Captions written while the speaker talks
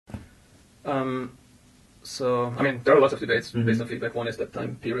So, I mean, there are lots of debates based on feedback. One is that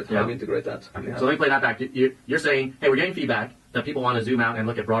time period, how we integrate that. Okay. So let me play that back. You're saying, hey, we're getting feedback that people want to zoom out and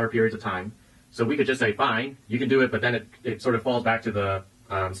look at broader periods of time. So we could just say, fine, you can do it, but then it sort of falls back to the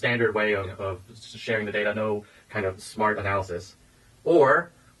standard way of sharing the data, no kind of smart analysis.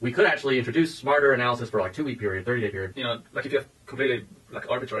 Or we could actually introduce smarter analysis for like 2-week period, 30-day period. You know, like if you have completely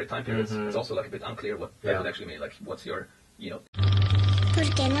like arbitrary time periods, it's also like a bit unclear what that would actually mean. Like, what's your, you know.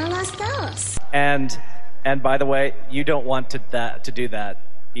 And by the way, you don't want to do that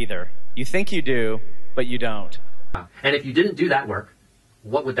either. You think you do, but you don't. And if you didn't do that work,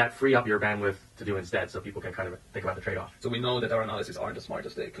 what would that free up your bandwidth to do instead, so people can kind of think about the trade-off? So we know that our analyses aren't as smart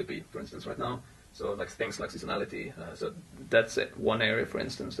as they could be, for instance, right now. So like things like seasonality. So that's it. One area, for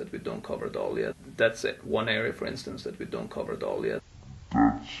instance, that we don't cover at all yet. That's it. One area, for instance, that we don't cover at all yet.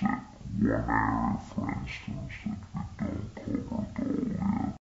 That's it. One area, for instance, that we don't cover at all.